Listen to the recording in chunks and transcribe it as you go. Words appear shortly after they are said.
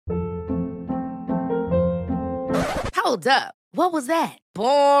Hold up. What was that?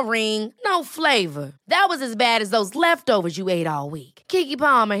 Boring. No flavor. That was as bad as those leftovers you ate all week. Keke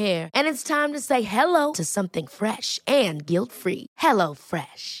Palmer here, and it's time to say hello to something fresh and guilt-free. Hello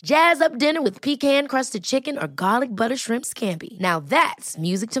Fresh. Jazz up dinner with pecan-crusted chicken or garlic butter shrimp scampi. Now that's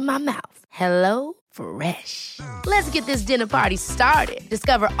music to my mouth. Hello Fresh. Let's get this dinner party started.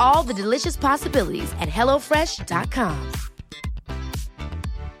 Discover all the delicious possibilities at hellofresh.com.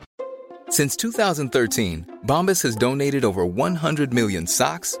 Since 2013, Bombas has donated over 100 million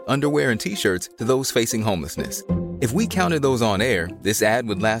socks, underwear, and T-shirts to those facing homelessness. If we counted those on air, this ad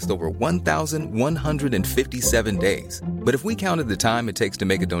would last over 1,157 days. But if we counted the time it takes to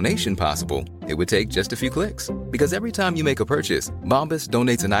make a donation possible, it would take just a few clicks. Because every time you make a purchase, Bombas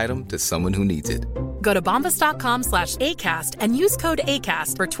donates an item to someone who needs it. Go to bombas.com/ACAST and use code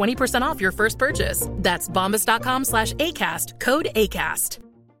ACAST for 20% off your first purchase. That's bombas.com/ACAST, code ACAST.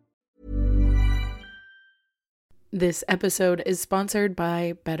 This episode is sponsored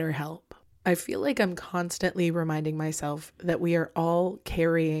by BetterHelp. I feel like I'm constantly reminding myself that we are all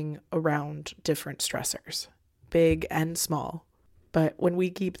carrying around different stressors, big and small. But when we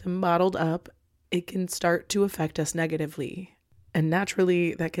keep them bottled up, it can start to affect us negatively. And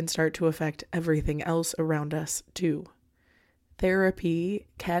naturally, that can start to affect everything else around us too. Therapy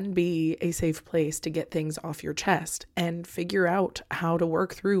can be a safe place to get things off your chest and figure out how to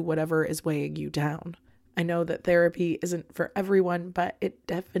work through whatever is weighing you down. I know that therapy isn't for everyone, but it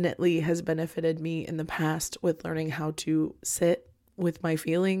definitely has benefited me in the past with learning how to sit with my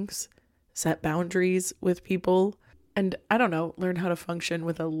feelings, set boundaries with people, and learn how to function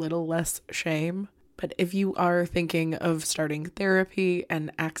with a little less shame. But if you are thinking of starting therapy and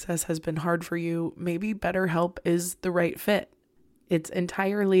access has been hard for you, maybe BetterHelp is the right fit. It's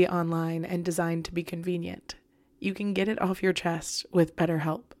entirely online and designed to be convenient. You can get it off your chest with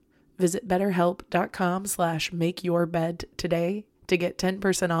BetterHelp. Visit BetterHelp.com/makeyourbed today to get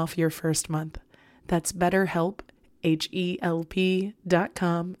 10% off your first month. That's BetterHelp,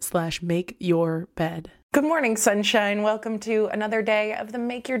 HELP.com/makeyourbed. Good morning, sunshine. Welcome to another day of the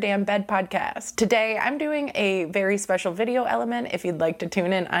Make Your Damn Bed podcast. Today, I'm doing a very special video element if you'd like to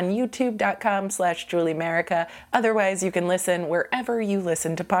tune in on youtube.com/JulieMerica. Otherwise, you can listen wherever you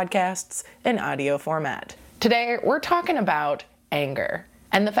listen to podcasts in audio format. Today, we're talking about anger.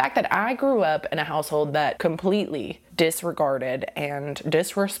 And the fact that I grew up in a household that completely disregarded and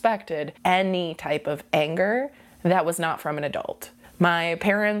disrespected any type of anger that was not from an adult. My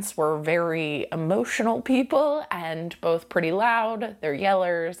parents were very emotional people and both pretty loud. They're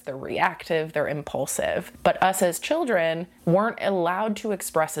yellers, they're reactive, they're impulsive. But us as children weren't allowed to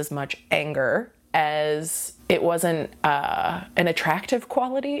express as much anger as it wasn't an attractive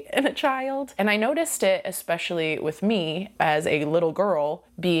quality in a child. And I noticed it especially with me as a little girl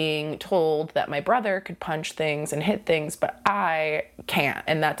being told that my brother could punch things and hit things, but I can't.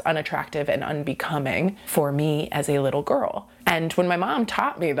 And that's unattractive and unbecoming for me as a little girl. And when my mom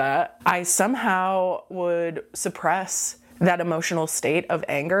taught me that, I somehow would suppress that emotional state of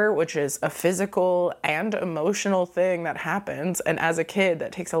anger, which is a physical and emotional thing that happens. And as a kid,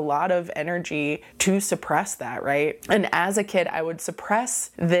 that takes a lot of energy to suppress that, right? And as a kid, I would suppress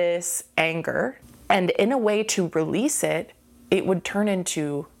this anger. And in a way to release it, it would turn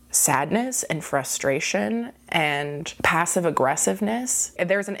into sadness and frustration and passive aggressiveness.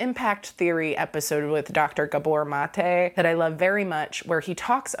 There's an impact theory episode with Dr. Gabor Mate that I love very much, where he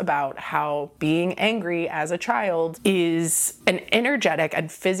talks about how being angry as a child is an energetic and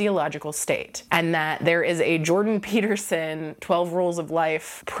physiological state, and that there is a Jordan Peterson 12 Rules of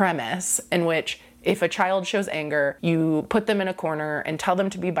Life premise in which if a child shows anger, you put them in a corner and tell them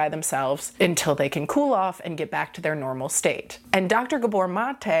to be by themselves until they can cool off and get back to their normal state. And Dr. Gabor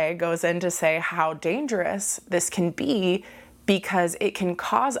Mate goes in to say how dangerous this can be, because it can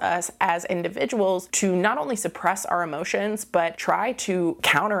cause us as individuals to not only suppress our emotions, but try to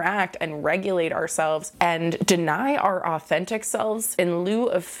counteract and regulate ourselves and deny our authentic selves in lieu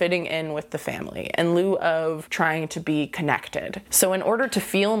of fitting in with the family, in lieu of trying to be connected. So in order to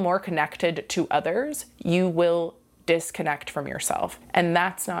feel more connected to others, you will disconnect from yourself. And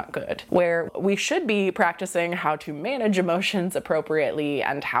that's not good. Where we should be practicing how to manage emotions appropriately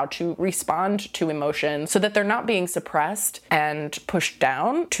and how to respond to emotions so that they're not being suppressed and pushed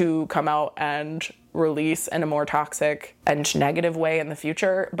down to come out and release in a more toxic and negative way in the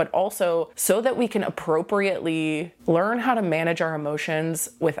future, but also so that we can appropriately learn how to manage our emotions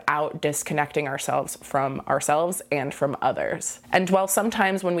without disconnecting ourselves and from others. And while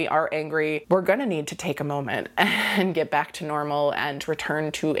sometimes when we are angry, we're gonna need to take a moment and get back to normal and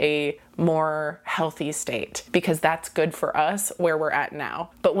return to a more healthy state, because that's good for us where we're at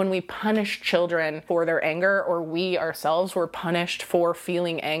now. But when we punish children for their anger, or we ourselves were punished for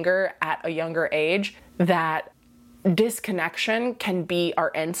feeling anger at a younger age, that disconnection can be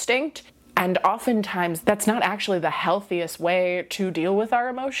our instinct. And oftentimes that's not actually the healthiest way to deal with our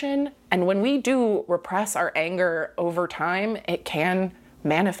emotion. And when we do repress our anger over time, it can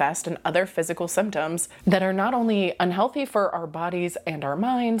manifest in other physical symptoms that are not only unhealthy for our bodies and our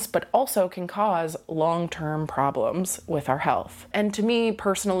minds, but also can cause long-term problems with our health. And to me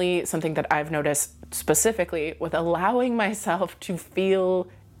personally, something that I've noticed specifically with allowing myself to feel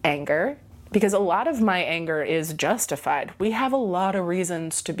anger, because a lot of my anger is justified. We have a lot of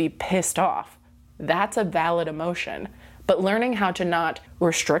reasons to be pissed off. That's a valid emotion. But learning how to not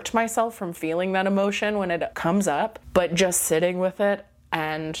restrict myself from feeling that emotion when it comes up, but just sitting with it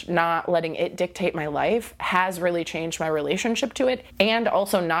and not letting it dictate my life has really changed my relationship to it, and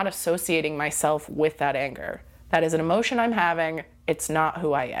also not associating myself with that anger. That is an emotion I'm having. It's not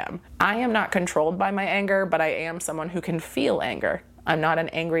who I am. I am not controlled by my anger, but I am someone who can feel anger. I'm not an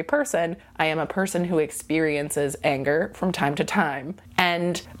angry person. I am a person who experiences anger from time to time.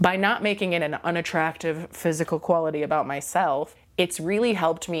 And by not making it an unattractive physical quality about myself, it's really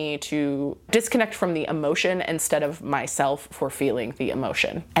helped me to disconnect from the emotion instead of myself for feeling the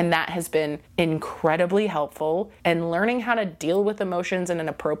emotion. And that has been incredibly helpful in learning how to deal with emotions in an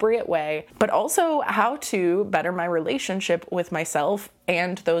appropriate way, but also how to better my relationship with myself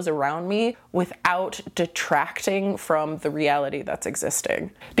and those around me without detracting from the reality that's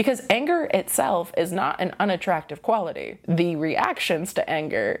existing. Because anger itself is not an unattractive quality. The reactions to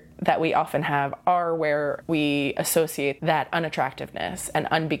anger that we often have are where we associate that unattractiveness and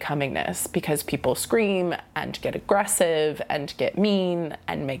unbecomingness, because people scream and get aggressive and get mean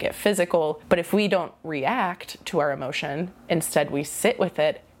and may get physical. But if we don't react to our emotion, instead we sit with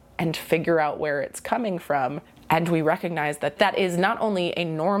it and figure out where it's coming from, and we recognize that that is not only a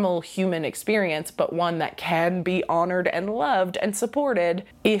normal human experience, but one that can be honored and loved and supported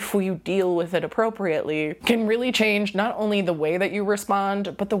if we deal with it appropriately, can really change not only the way that you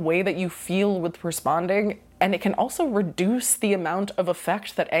respond, but the way that you feel with responding. And it can also reduce the amount of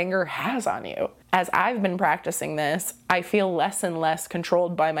effect that anger has on you. As I've been practicing this, I feel less and less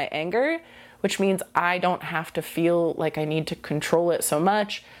controlled by my anger, which means I don't have to feel like I need to control it so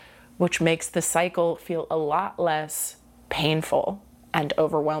much, which makes the cycle feel a lot less painful and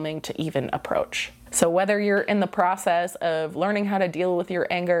overwhelming to even approach. So whether you're in the process of learning how to deal with your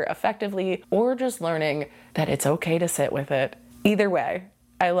anger effectively, or just learning that it's okay to sit with it, either way,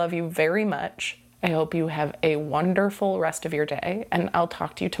 I love you very much. I hope you have a wonderful rest of your day, and I'll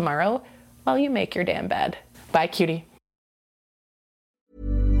talk to you tomorrow while you make your damn bed. Bye, cutie.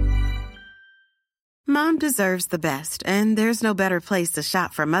 Mom deserves the best, and there's no better place to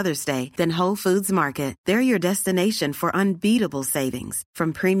shop for Mother's Day than Whole Foods Market. They're your destination for unbeatable savings,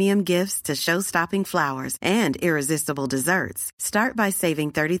 from premium gifts to show-stopping flowers and irresistible desserts. Start by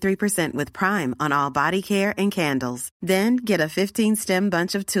saving 33% with Prime on all body care and candles. Then get a 15-stem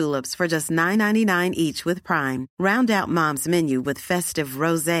bunch of tulips for just $9.99 each with Prime. Round out Mom's menu with festive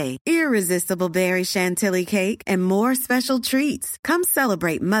rosé, irresistible berry chantilly cake, and more special treats. Come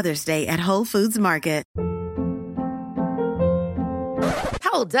celebrate Mother's Day at Whole Foods Market.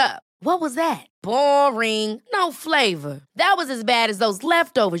 Hold up. What was that? Boring. No flavor. That was as bad as those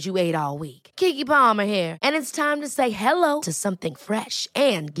leftovers you ate all week. Keke Palmer here, and it's time to say hello to something fresh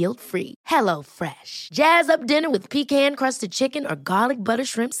and guilt-free. HelloFresh. Jazz up dinner with pecan-crusted chicken or garlic butter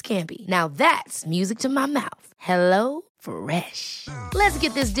shrimp scampi. Now that's music to my mouth. HelloFresh. Let's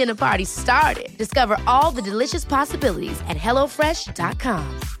get this dinner party started. Discover all the delicious possibilities at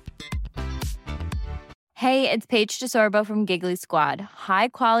HelloFresh.com. Hey, it's Paige DeSorbo from Giggly Squad. High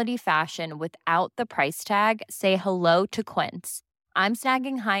quality fashion without the price tag. Say hello to Quince. I'm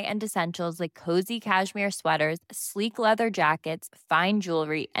snagging high-end essentials like cozy cashmere sweaters, sleek leather jackets, fine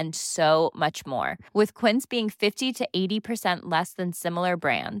jewelry, and so much more. With Quince being 50 to 80% less than similar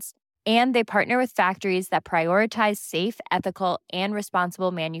brands. And they partner with factories that prioritize safe, ethical, and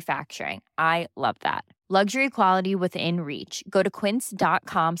responsible manufacturing. I love that. Luxury quality within reach. Go to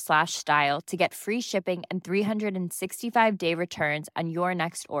quince.com/style to get free shipping and 365-day returns on your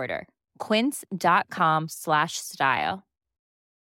next order. Quince.com/style.